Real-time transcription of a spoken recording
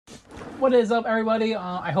What is up, everybody?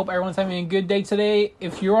 I hope everyone's having a good day today.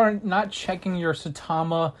 If you are not checking your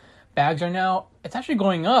Saitama bags right now, it's actually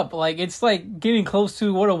going up. Like, it's like getting close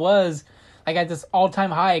to what it was like at this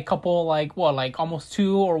all-time high a couple almost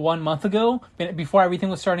 2 or 1 month ago, before everything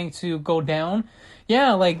was starting to go down.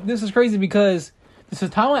 Yeah, like, this is crazy because the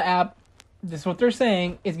Saitama app, this is what they're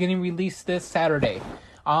saying, is getting released this Saturday.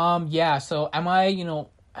 So am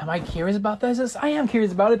I curious about this? I am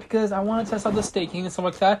curious about it because I want to test out the staking and stuff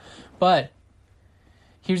like that. But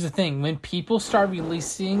here's the thing. When people start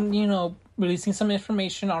releasing some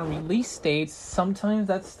information on release dates, sometimes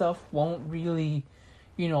that stuff won't really,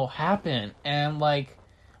 happen. And, like,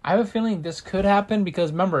 I have a feeling this could happen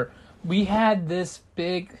because, remember, we had this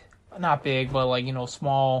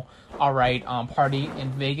small, party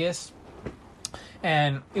in Vegas.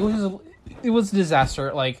 And it was a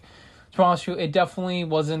disaster. Like, to be honest with you, it definitely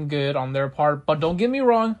wasn't good on their part. But don't get me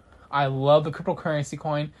wrong, I love the cryptocurrency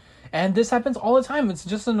coin. And this happens all the time. It's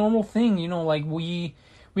just a normal thing. We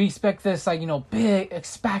expect this, big,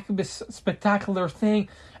 spectacular thing.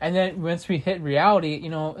 And then once we hit reality,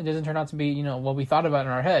 it doesn't turn out to be, what we thought about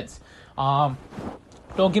in our heads. Don't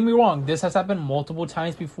get me wrong. This has happened multiple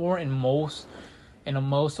times before in a lot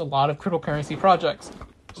of cryptocurrency projects.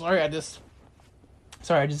 Sorry, I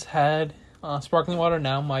just had sparkling water.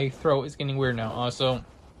 Now my throat is getting weird now.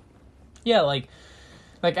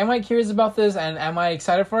 Am I curious about this and am I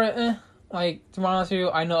excited for it? To be honest with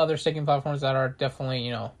you, I know other staking platforms that are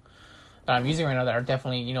definitely, that I'm using right now that are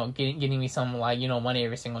definitely, getting me some money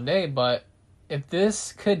every single day. But if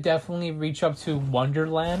this could definitely reach up to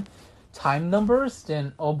Wonderland time numbers,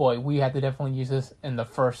 then oh boy, we have to definitely use this in the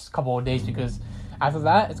first couple of days, because after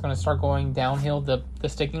that it's going to start going downhill, the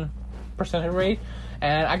staking percentage rate.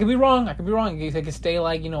 And I could be wrong. It could stay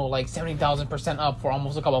 70,000% up for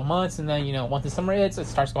almost a couple of months, and then once the summer hits, it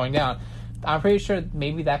starts going down. I'm pretty sure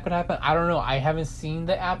maybe that could happen. I don't know. I haven't seen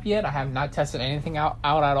the app yet. I have not tested anything out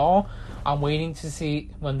at all. I'm waiting to see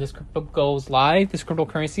when this crypto goes live, this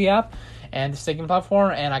cryptocurrency app and the staking platform,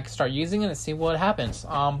 and I can start using it and see what happens.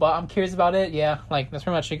 But I'm curious about it. Yeah, that's pretty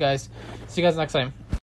much it, guys. See you guys next time.